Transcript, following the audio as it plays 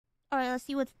Alright, let's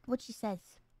see what she says.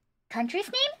 Country's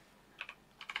name?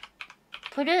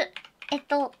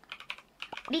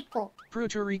 Rico.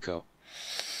 Puerto Rico.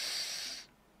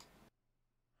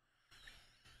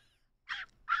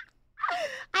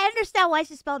 I understand why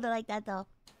she spelled it like that, though.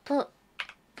 Puerto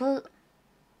Rico.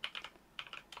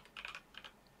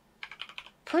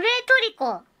 Puerto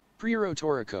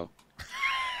Rico.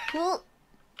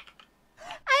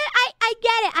 I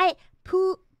get it.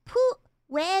 Puerto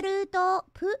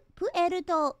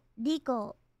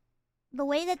Rico. The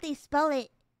way that they spell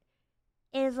it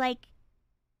is like,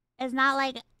 it's not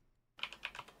like,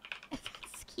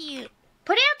 it's cute.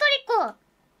 Puerto Rico.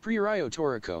 Puerto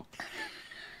Rico.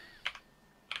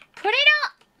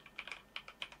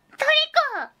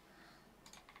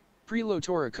 Puerto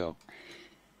Rico.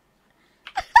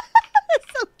 It's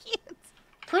so cute.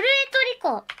 Puerto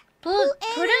Rico. Puerto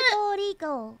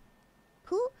Rico.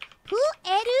 Puerto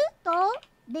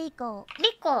Rico.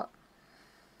 Rico.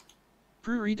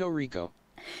 Puerto Rico.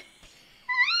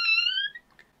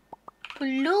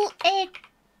 Puerto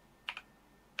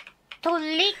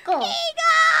Rico.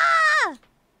 Giga!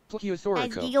 Puerto As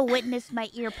Rico. Giga witnessed my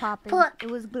ear popping. It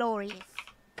was glorious.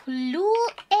 Puerto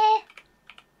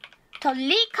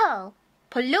Rico.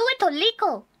 Puerto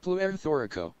Rico. Puerto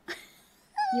Rico.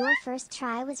 Your first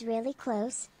try was really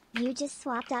close. You just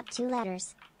swapped up 2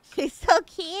 letters. She's so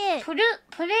cute. What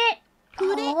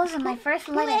was my first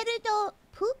letter?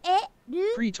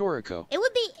 Puerto Rico. It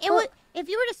would be, if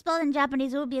you were to spell it in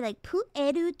Japanese, it would be like Puerto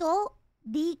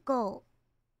Rico.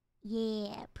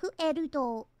 Yeah, Puerto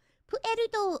Rico. Puerto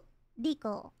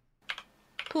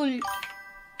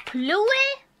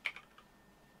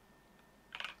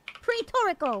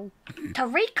Rico.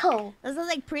 Rico. This is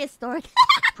like prehistoric.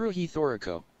 Puerto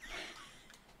Rico.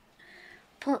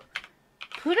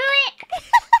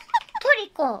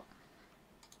 Rico.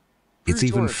 It's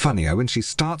even funnier when she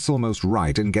starts almost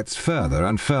right and gets further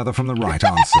and further from the right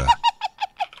answer.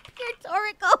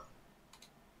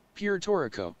 Puerto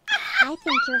Rico. I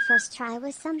think your first try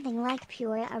was something like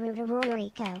Puerto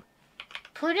Rico.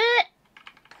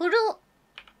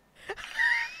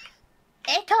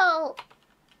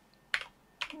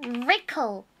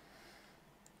 Rico.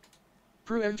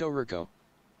 Puerto Rico.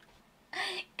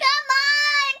 Come on!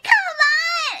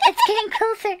 It's getting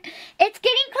closer. It's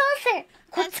getting closer.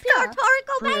 That's Puerto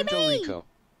Rico, baby. Puerto Rico.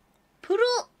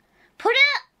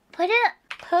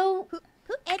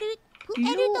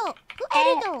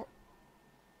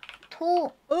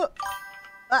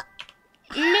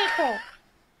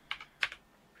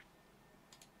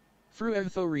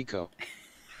 Puerto Rico.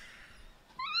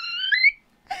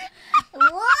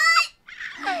 What?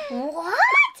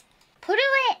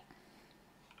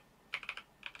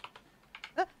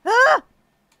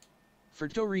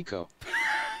 Puerto Rico.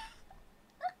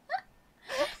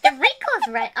 The Rico's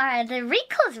right. Alright, the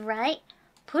Rico's right.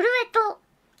 Puerto.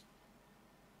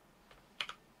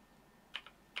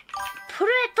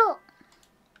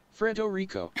 Puerto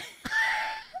Rico.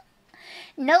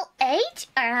 No H?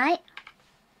 Alright.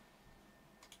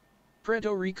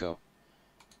 Puerto Rico.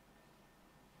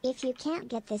 If you can't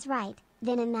get this right,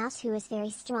 then a mouse who is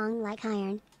very strong like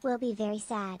iron will be very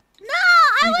sad. No!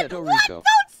 I would, Puerto what? Rico.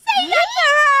 Don't say that to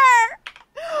her!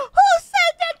 Who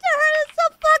said that to her? That's so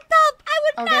fucked up! I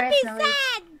would not be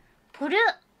sad! Puerto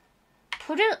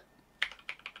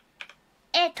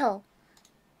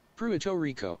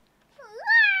Rico.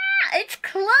 It's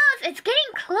close! It's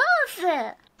getting close!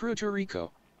 Puerto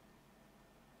Rico.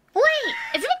 Wait!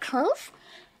 Isn't it close?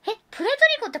 え、プエルト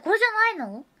リコってこれじゃない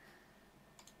の?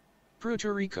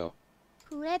 Puerto Rico.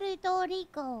 Puerto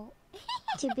Rico.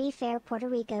 To be fair, Puerto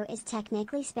Rico is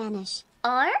technically Spanish.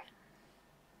 R?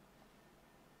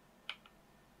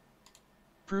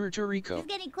 Puerto Rico. It's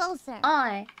getting closer.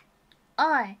 R.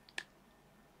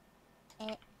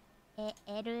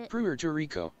 Puerto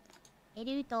Rico.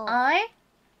 Eruto.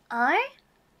 R?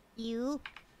 U.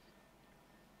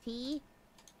 T.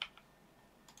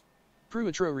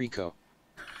 Puerto Rico.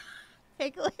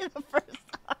 Take away the first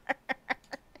R.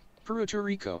 Puerto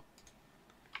Rico.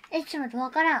 え、ちょっと待って、わ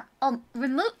からん。Oh,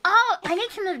 remove. Oh, I need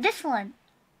to move this one.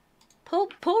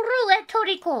 Puerto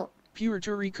Rico.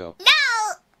 Puerto Rico. No!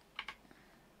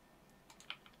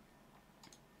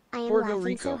 I am Puerto laughing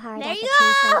Rico. so hard There at the you go!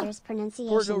 translator's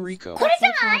pronunciations. Puerto Rico. It's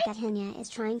so hard that Henya is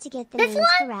trying to get the This names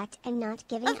one? correct and not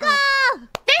giving Let's up. go!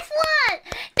 This one!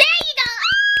 There you go!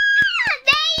 Ah!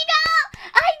 There you go!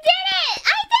 I did it!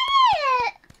 I did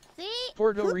it! See?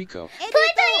 Puerto Rico. Puerto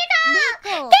Rico!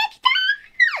 Rico. できた!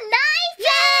 Nice!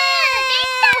 Yes!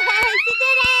 You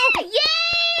did it!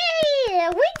 Yay!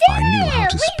 We did I knew how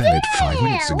to it! spell it 5 We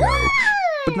minutes did ago, it!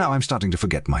 but now I'm starting to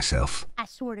forget myself. I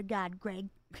swear to God, Greg.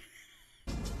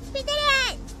 We did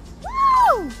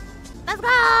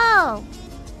go!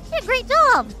 You did a great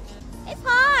job! It's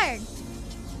hard!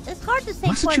 It's hard to say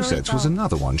Puerto Massachusetts Rico. was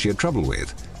another one she had trouble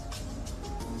with.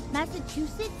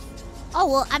 Massachusetts? Oh,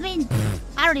 well, I mean,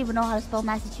 I don't even know how to spell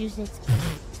Massachusetts.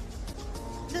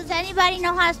 Does anybody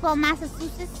know how to spell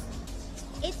Massachusetts?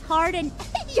 It's hard and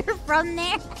you're from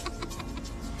there.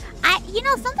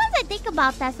 Sometimes I think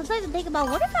about that. Sometimes I think about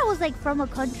what if I was like from a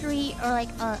country or like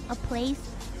a place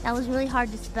that was really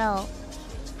hard to spell.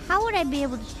 How would I be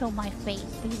able to show my face?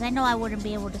 Because I know I wouldn't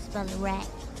be able to spell it right.